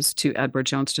 was to Edward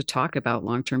Jones to talk about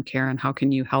long-term care and how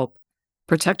can you help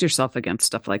protect yourself against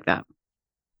stuff like that.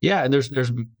 Yeah, and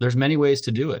there's many ways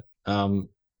to do it. And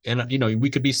we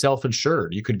could be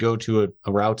self-insured. You could go to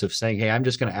a route of saying, hey, I'm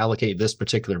just going to allocate this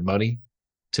particular money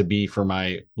to be for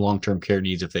my long-term care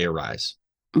needs if they arise.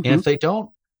 And if they don't,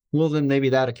 well, then maybe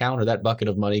that account or that bucket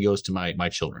of money goes to my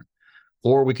children.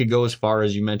 Or we could go as far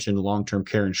as you mentioned, long-term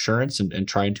care insurance and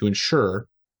trying to insure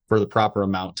for the proper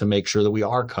amount to make sure that we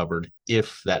are covered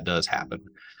if that does happen.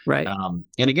 Right.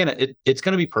 And again, it's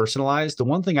going to be personalized. The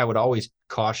one thing I would always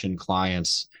caution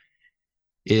clients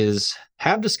is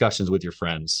have discussions with your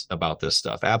friends about this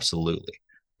stuff. Absolutely.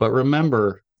 But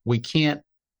remember, we're going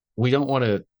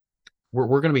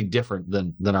to be different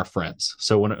than our friends.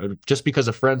 So just because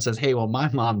a friend says, hey, well, my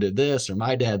mom did this or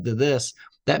my dad did this,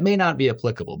 that may not be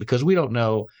applicable because we don't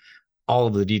know all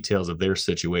of the details of their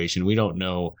situation. We don't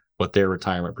know what their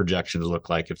retirement projections look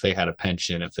like, if they had a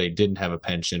pension, if they didn't have a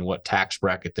pension, what tax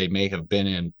bracket they may have been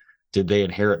in. Did they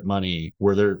inherit money?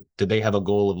 Did they have a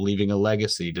goal of leaving a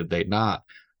legacy? Did they not?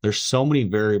 There's so many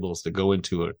variables that go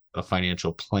into a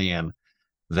financial plan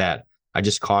that I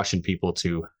just caution people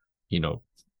to,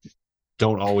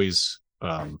 don't always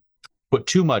put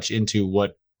too much into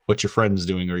what your friend's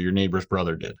doing or your neighbor's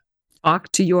brother did.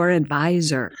 Talk to your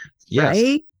advisor. Yes,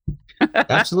 right?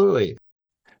 Absolutely.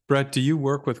 Brett, do you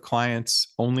work with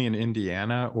clients only in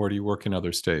Indiana or do you work in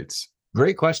other states?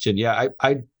 Great question. Yeah,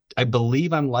 I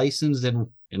believe I'm licensed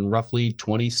in roughly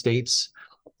 20 states.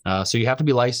 So you have to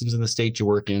be licensed in the state you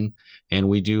work in. And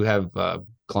we do have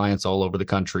clients all over the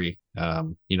country.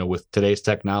 With today's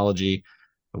technology,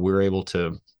 we're able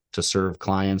to serve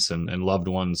clients and loved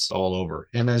ones all over.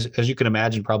 And as you can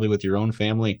imagine, probably with your own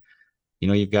family,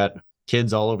 you've got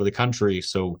kids all over the country.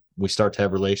 So we start to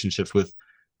have relationships with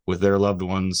their loved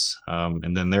ones,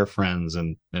 and then their friends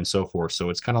and so forth. So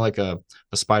it's kind of like a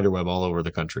spider web all over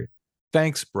the country.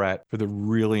 Thanks, Brett, for the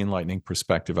really enlightening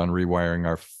perspective on rewiring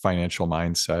our financial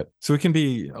mindset so we can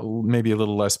be maybe a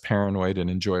little less paranoid and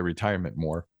enjoy retirement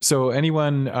more. So,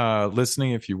 anyone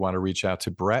listening, if you want to reach out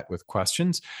to Brett with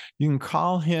questions, you can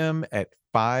call him at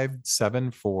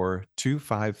 574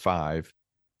 255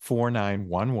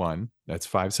 4911. That's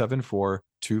 574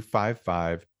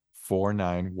 255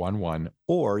 4911.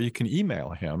 Or you can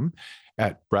email him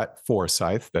at Brett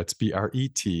Forsyth, that's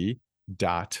BRET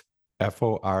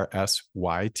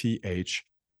FORSYTH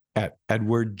at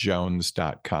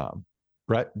edwardjones.com.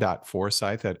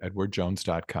 Brett.forsyth at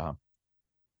edwardjones.com.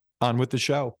 On with the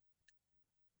show.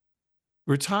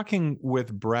 We're talking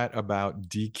with Brett about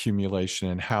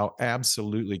decumulation and how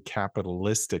absolutely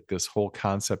capitalistic this whole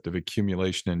concept of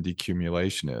accumulation and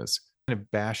decumulation is. Kind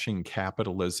of bashing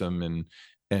capitalism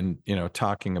and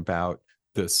talking about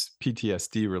this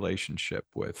PTSD relationship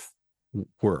with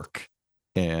work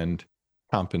and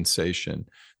compensation.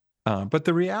 But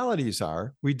the realities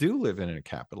are we do live in a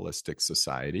capitalistic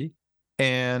society,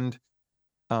 and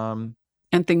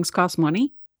things cost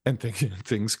money. And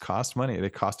things cost money. They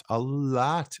cost a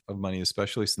lot of money,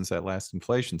 especially since that last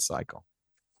inflation cycle.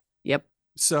 Yep.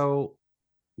 So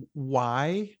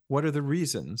why? What are the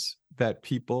reasons that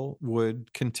people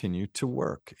would continue to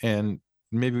work? And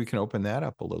maybe we can open that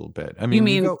up a little bit. I mean,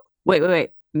 you mean,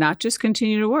 wait, not just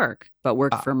continue to work, but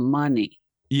work for money.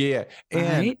 Yeah.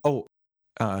 And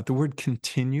right? The word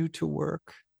continue to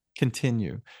work,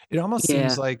 continue. It almost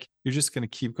seems like you're just going to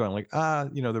keep going like,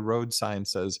 the road sign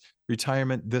says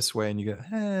retirement this way. And you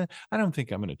go, I don't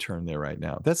think I'm going to turn there right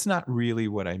now. That's not really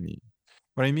what I mean.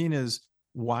 What I mean is,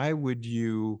 why would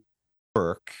you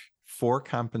work for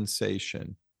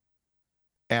compensation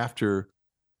after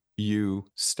you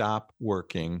stop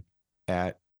working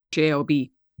at JOB?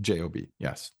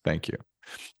 Yes. Thank you.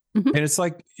 Mm-hmm.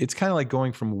 And it's kind of like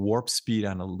going from warp speed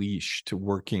on a leash to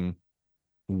working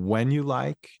when you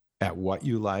like, at what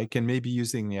you like, and maybe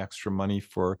using the extra money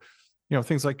for,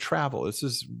 things like travel. This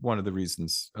is one of the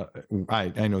reasons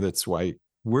I know that's why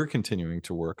we're continuing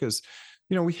to work is,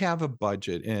 we have a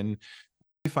budget, and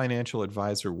a financial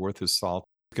advisor worth his salt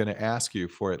is going to ask you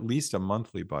for at least a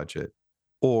monthly budget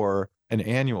or an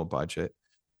annual budget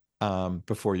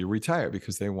before you retire,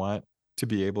 because they want to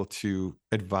be able to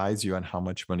advise you on how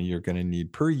much money you're going to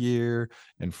need per year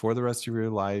and for the rest of your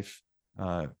life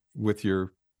with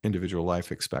your individual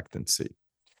life expectancy.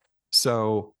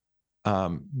 So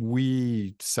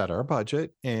we set our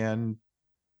budget, and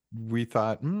we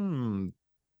thought,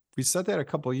 we set that a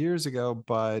couple of years ago,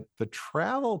 but the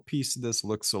travel piece of this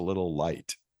looks a little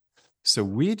light. So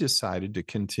we decided to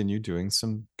continue doing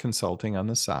some consulting on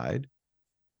the side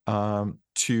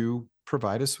to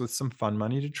provide us with some fun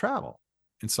money to travel.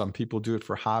 And some people do it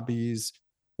for hobbies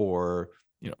or,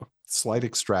 slight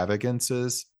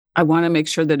extravagances. I want to make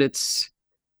sure that it's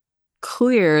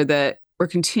clear that we're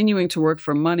continuing to work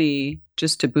for money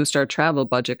just to boost our travel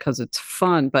budget because it's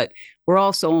fun, but we're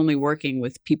also only working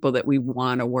with people that we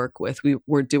want to work with.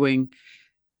 We're doing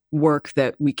work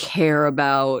that we care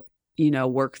about,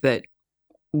 work that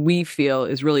we feel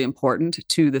is really important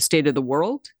to the state of the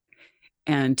world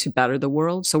and to better the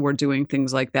world. So we're doing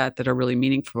things like that are really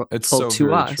meaningful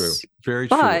to us. True. Very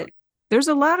but true. There's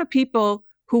a lot of people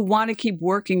who want to keep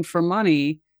working for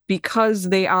money because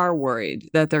they are worried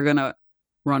that they're going to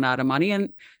run out of money.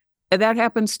 And that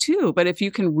happens too. But if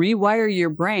you can rewire your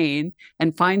brain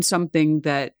and find something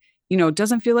that,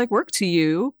 doesn't feel like work to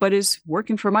you, but is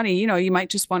working for money, you might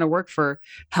just want to work for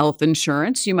health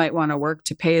insurance. You might want to work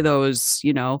to pay those,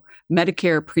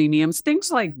 Medicare premiums,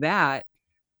 things like that,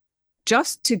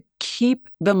 just to keep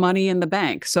the money in the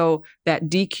bank. So that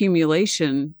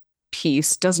decumulation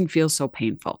piece doesn't feel so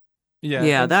painful.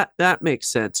 Yeah, that makes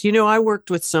sense. I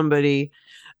worked with somebody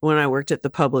when I worked at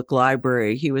the public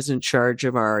library. He was in charge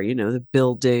of our, the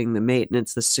building, the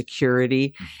maintenance, the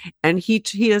security, and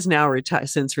he has now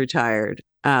since retired.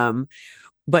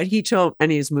 But he told,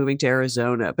 and he's moving to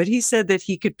Arizona, but he said that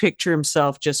he could picture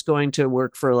himself just going to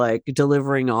work for like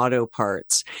delivering auto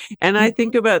parts. And I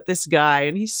think about this guy,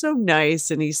 and he's so nice,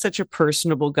 and he's such a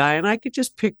personable guy. And I could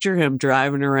just picture him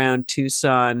driving around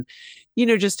Tucson,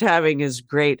 just having his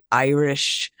great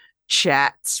Irish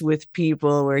chats with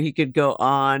people where he could go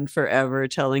on forever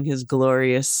telling his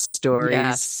glorious stories.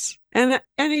 Yes. And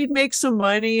he'd make some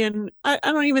money. And I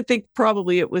don't even think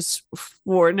probably it was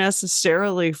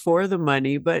necessarily for the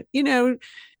money, but,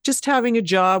 just having a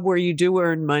job where you do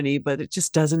earn money, but it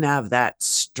just doesn't have that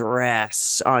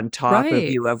stress on top of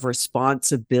you of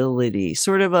responsibility,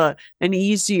 sort of an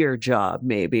easier job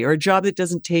maybe, or a job that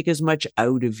doesn't take as much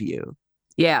out of you.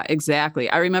 Yeah, exactly.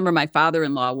 I remember my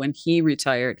father-in-law when he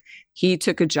retired, he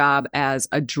took a job as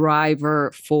a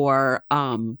driver for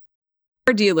car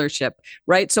dealership,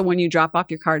 right? So when you drop off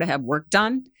your car to have work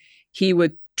done, he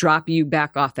would drop you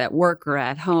back off at work or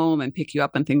at home and pick you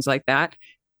up and things like that.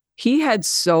 He had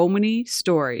so many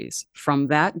stories from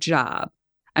that job.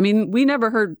 I mean, we never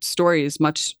heard stories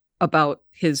much about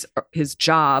his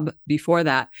job before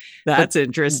that, but That's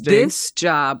interesting. this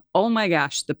job, oh my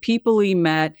gosh, the people he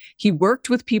met, he worked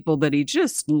with people that he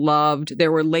just loved.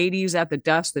 There were ladies at the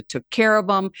desk that took care of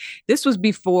him. This was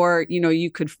before, you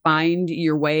could find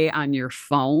your way on your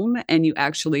phone and you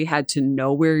actually had to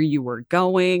know where you were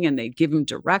going and they'd give him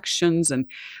directions. And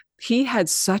he had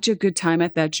such a good time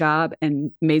at that job and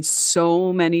made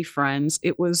so many friends.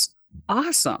 It was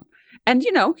awesome. And,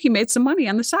 he made some money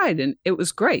on the side and it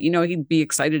was great. He'd be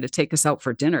excited to take us out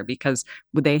for dinner because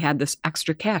they had this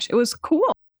extra cash. It was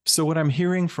cool. So what I'm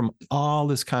hearing from all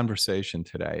this conversation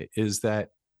today is that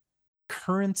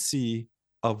currency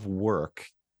of work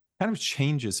kind of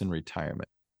changes in retirement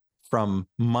from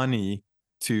money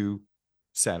to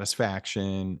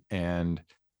satisfaction and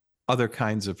other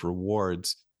kinds of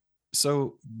rewards.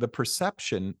 So the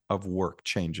perception of work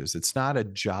changes. It's not a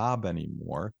job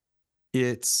anymore.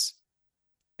 It's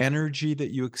energy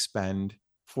that you expend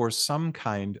for some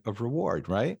kind of reward,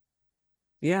 right?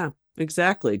 Yeah,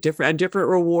 exactly. Different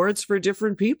rewards for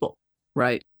different people.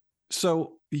 Right.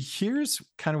 So here's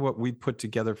kind of what we put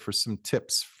together for some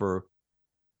tips for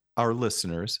our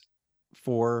listeners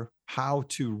for how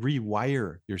to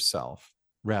rewire yourself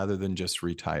rather than just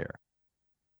retire.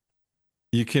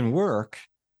 You can work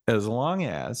as long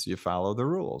as you follow the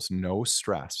rules, no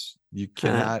stress. You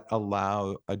cannot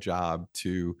allow a job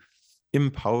to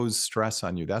impose stress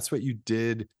on you. That's what you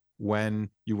did when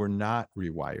you were not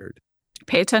rewired.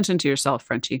 Pay attention to yourself,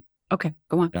 Frenchie. Okay,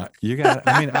 go on. You got it.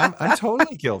 I mean, I'm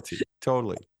totally guilty.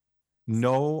 Totally.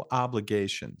 No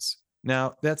obligations.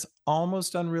 Now, that's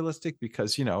almost unrealistic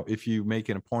because, if you make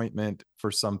an appointment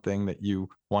for something that you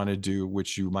want to do,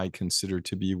 which you might consider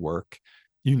to be work,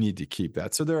 you need to keep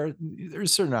that. So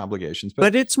there's certain obligations,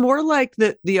 but it's more like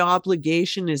the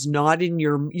obligation is not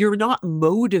you're not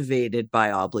motivated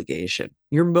by obligation.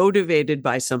 You're motivated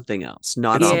by something else,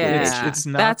 not obligation. It's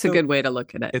not that's a good way to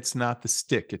look at it. It's not the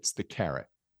stick, it's the carrot,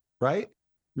 right?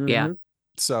 Yeah. Mm-hmm.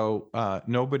 So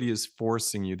nobody is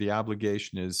forcing you. The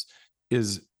obligation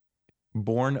is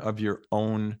born of your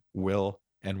own will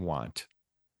and want.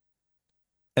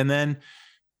 And then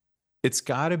it's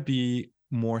got to be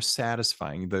more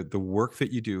satisfying. The work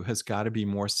that you do has got to be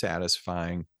more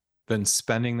satisfying than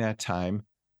spending that time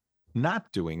not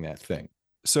doing that thing.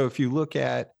 So if you look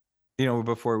at,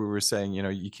 before we were saying,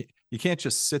 you can't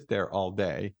just sit there all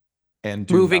day and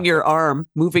do moving your arm.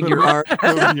 Moving your arm.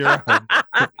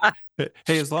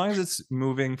 Hey, as long as it's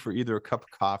moving for either a cup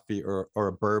of coffee or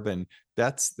a bourbon,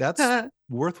 that's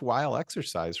worthwhile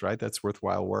exercise, right? That's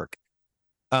worthwhile work.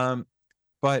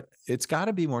 But it's got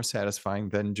to be more satisfying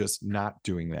than just not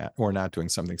doing that or not doing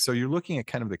something. So you're looking at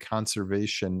kind of the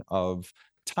conservation of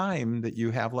time that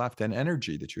you have left and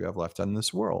energy that you have left in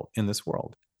this world.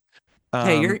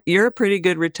 Hey, you're a pretty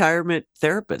good retirement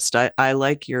therapist. I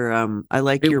like your your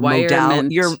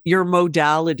Rewirement. modality. Your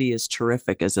modality is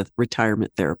terrific as a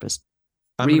retirement therapist.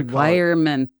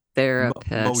 Rewirement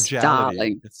therapist,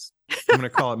 darling. I'm going to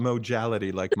call it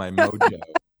mojality, like my mojo.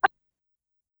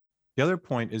 The other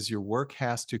point is your work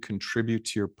has to contribute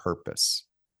to your purpose.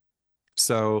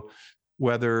 So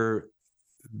whether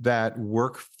that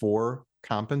work for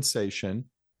compensation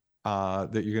that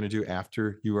you're going to do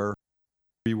after you are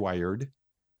rewired,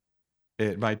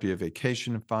 it might be a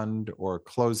vacation fund or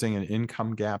closing an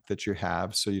income gap that you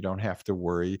have so you don't have to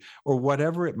worry, or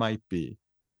whatever it might be.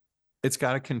 It's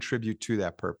got to contribute to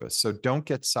that purpose. So don't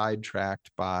get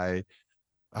sidetracked by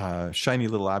shiny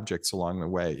little objects along the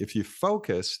way. If you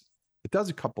focus, it does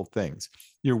a couple things.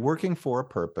 You're working for a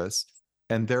purpose,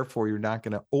 and therefore you're not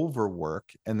going to overwork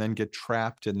and then get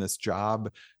trapped in this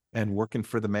job and working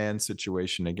for the man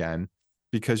situation again,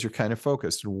 because you're kind of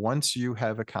focused. Once you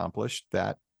have accomplished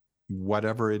that,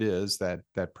 whatever it is, that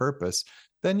purpose,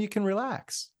 then you can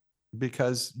relax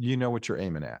because you know what you're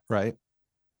aiming at, right?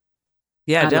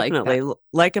 Yeah, I like definitely.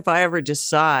 Like if I ever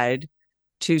decide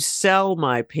to sell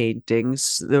my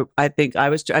paintings, I think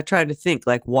I tried to think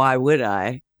like, why would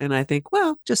I? And I think,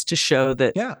 well, just to show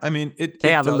that I mean,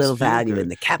 they have a does little feel value good in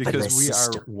the capitalist because we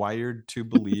system. are wired to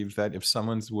believe that if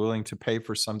someone's willing to pay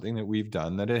for something that we've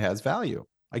done, that it has value.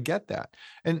 I get that.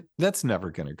 And that's never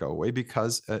going to go away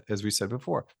because, as we said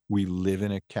before, we live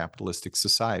in a capitalistic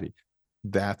society.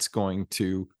 That's going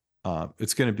to,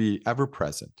 it's going to be ever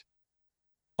present.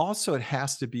 also it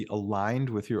has to be aligned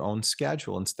with your own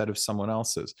schedule instead of someone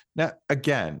else's. Now,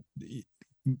 again,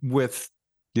 with,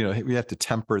 we have to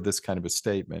temper this kind of a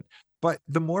statement, but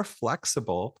the more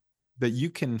flexible that you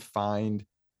can find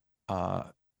a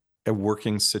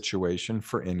working situation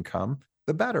for income,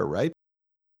 the better, right?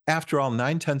 After all,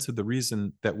 9/10 of the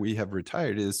reason that we have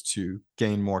retired is to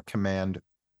gain more command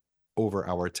over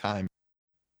our time.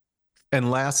 And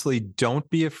lastly, don't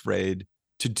be afraid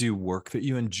to do work that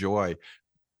you enjoy,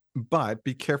 but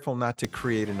be careful not to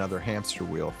create another hamster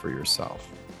wheel for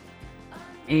yourself.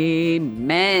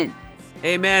 Amen.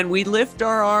 Amen. We lift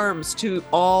our arms to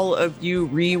all of you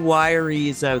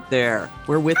rewirees out there.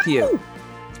 We're with you.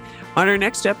 On our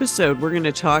next episode, we're going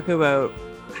to talk about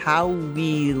how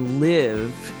we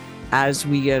live as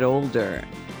we get older.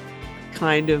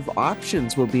 Kind of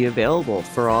options will be available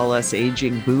for all us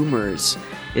aging boomers.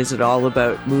 Is it all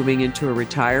about moving into a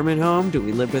retirement home? Do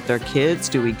we live with our kids?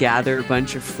 Do we gather a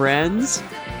bunch of friends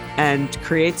and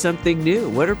create something new?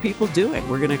 What are people doing?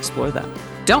 We're going to explore that.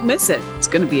 Don't miss it. It's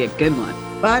going to be a good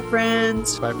one. Bye,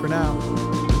 friends. Bye for now.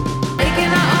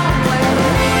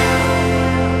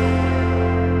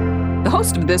 The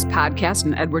host of this podcast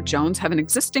and Edward Jones have an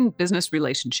existing business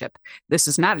relationship. This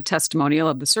is not a testimonial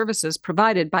of the services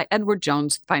provided by Edward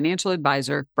Jones' financial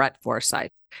advisor, Brett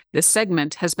Forsyth. This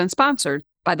segment has been sponsored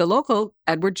by the local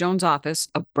Edward Jones office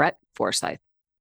of Brett Forsyth.